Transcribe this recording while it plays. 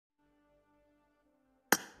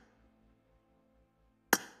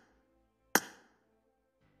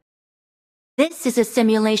This is a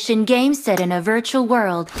simulation game set in a virtual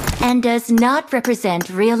world and does not represent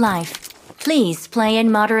real life. Please play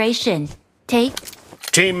in moderation. Take...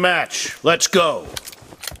 Team match, let's go.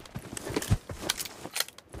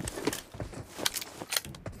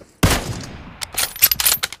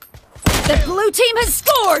 The blue team has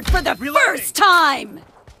scored for the first time!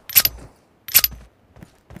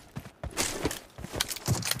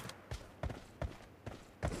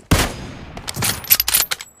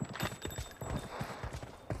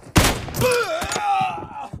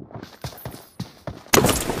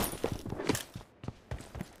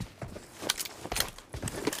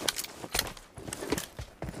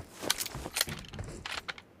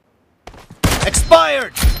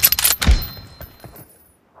 Expired!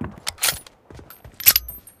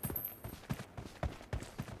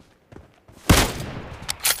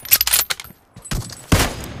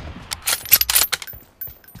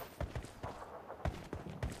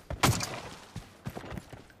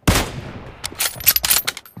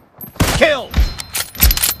 Kill!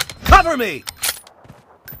 Cover me!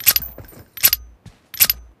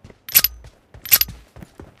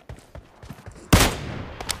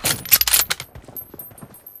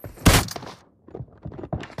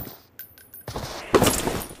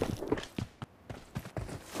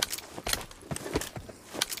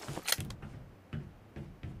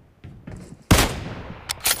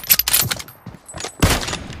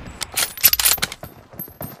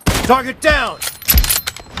 Target down!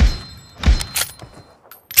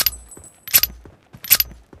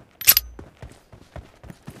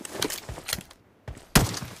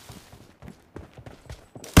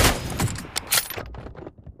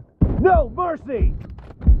 No mercy!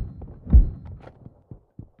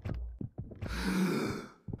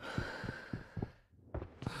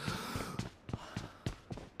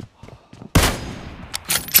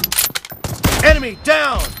 Enemy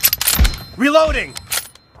down! Reloading!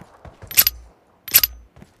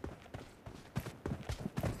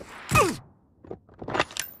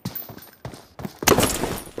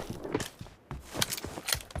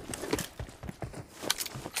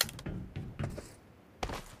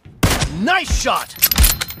 Nice shot!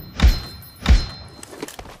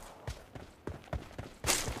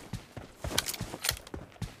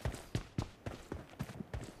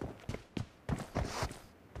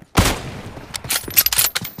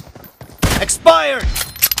 Expired!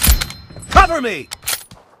 Cover me!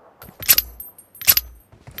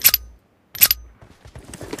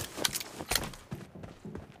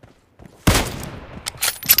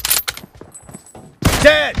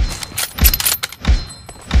 Dead!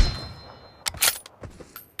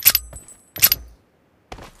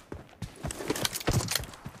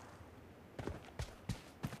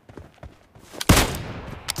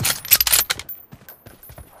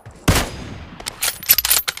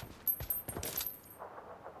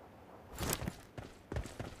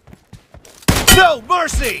 No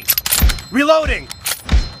mercy! Reloading!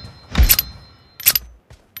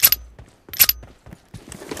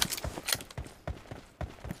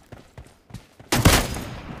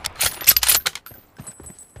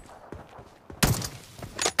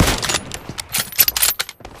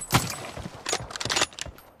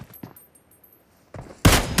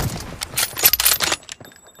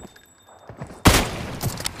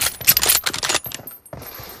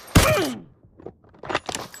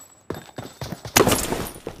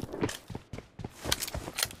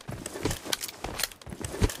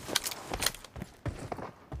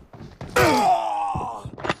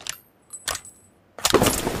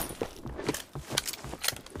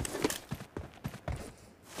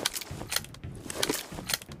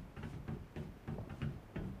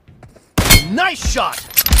 Nice shot!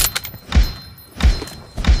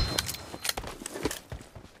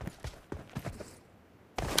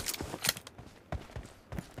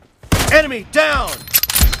 Enemy down!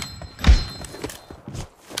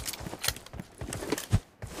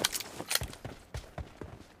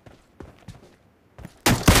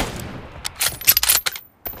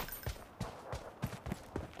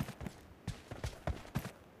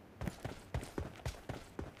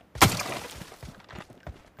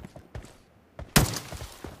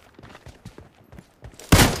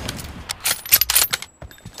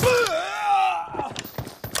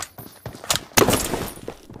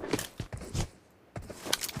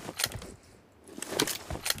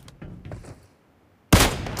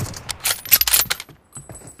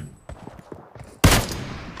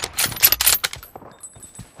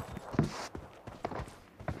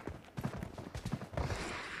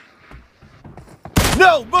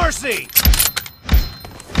 No mercy!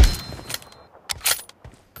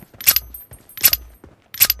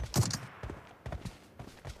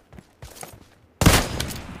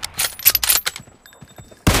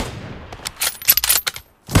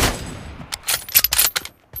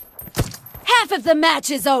 Half of the match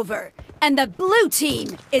is over, and the blue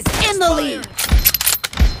team is in the lead.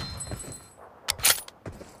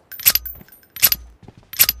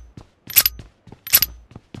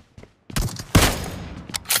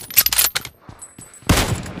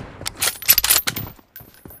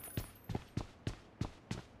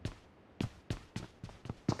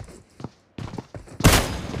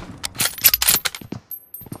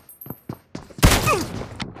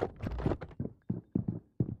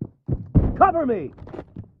 Cover me!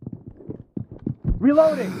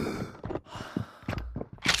 Reloading!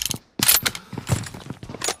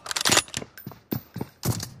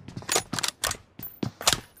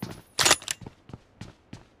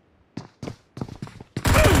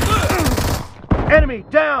 Enemy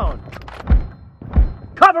down!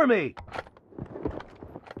 Cover me!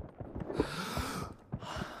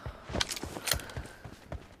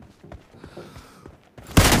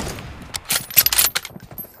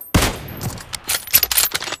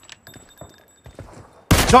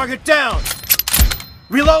 Target down!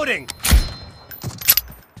 Reloading!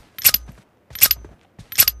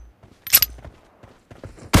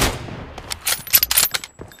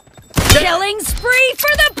 Killing spree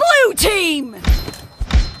for the blue team!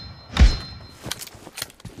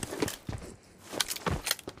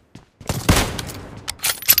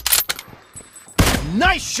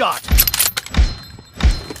 Nice shot!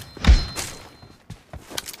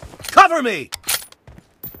 Cover me!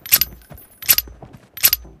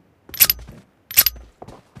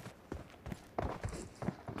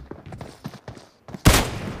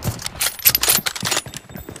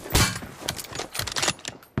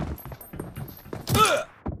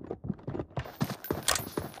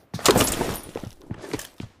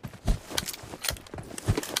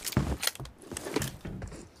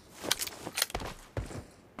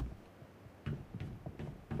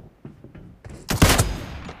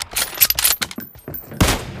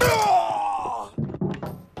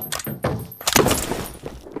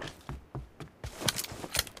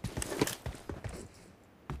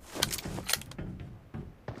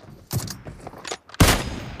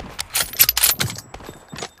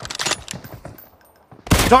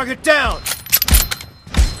 Target down!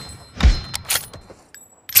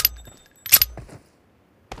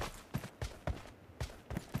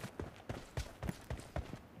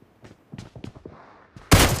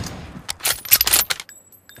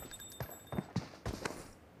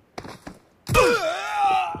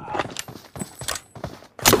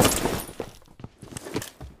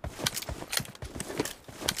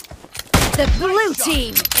 The blue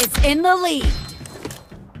team is in the lead.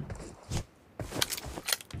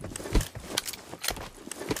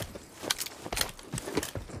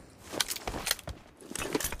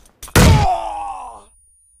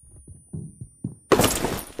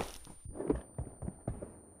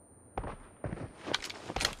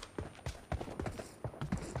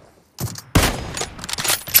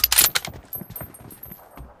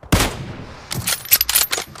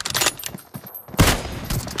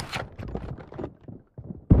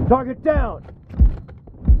 Target down!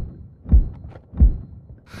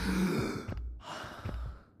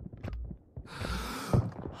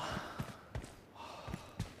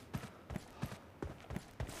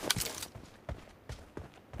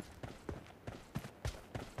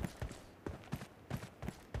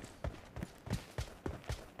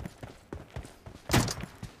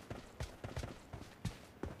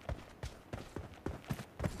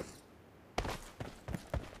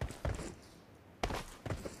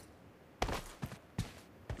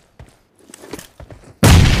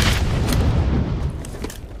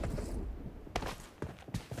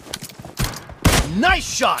 Nice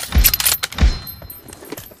shot!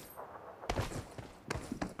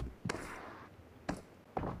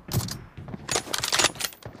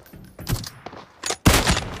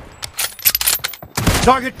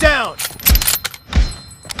 Target down!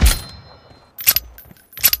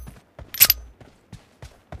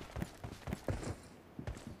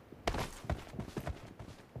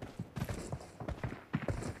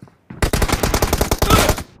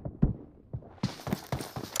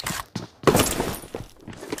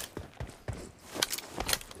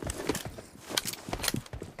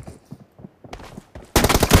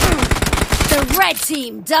 The red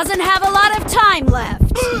team doesn't have a lot of time left.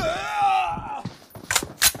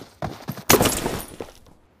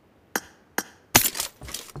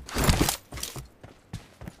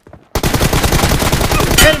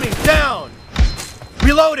 Enemy down!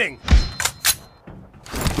 Reloading!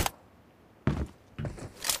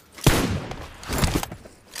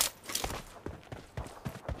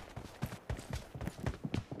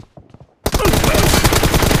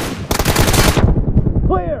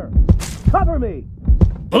 Clear! Cover Cover me!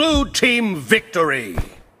 Blue team victory!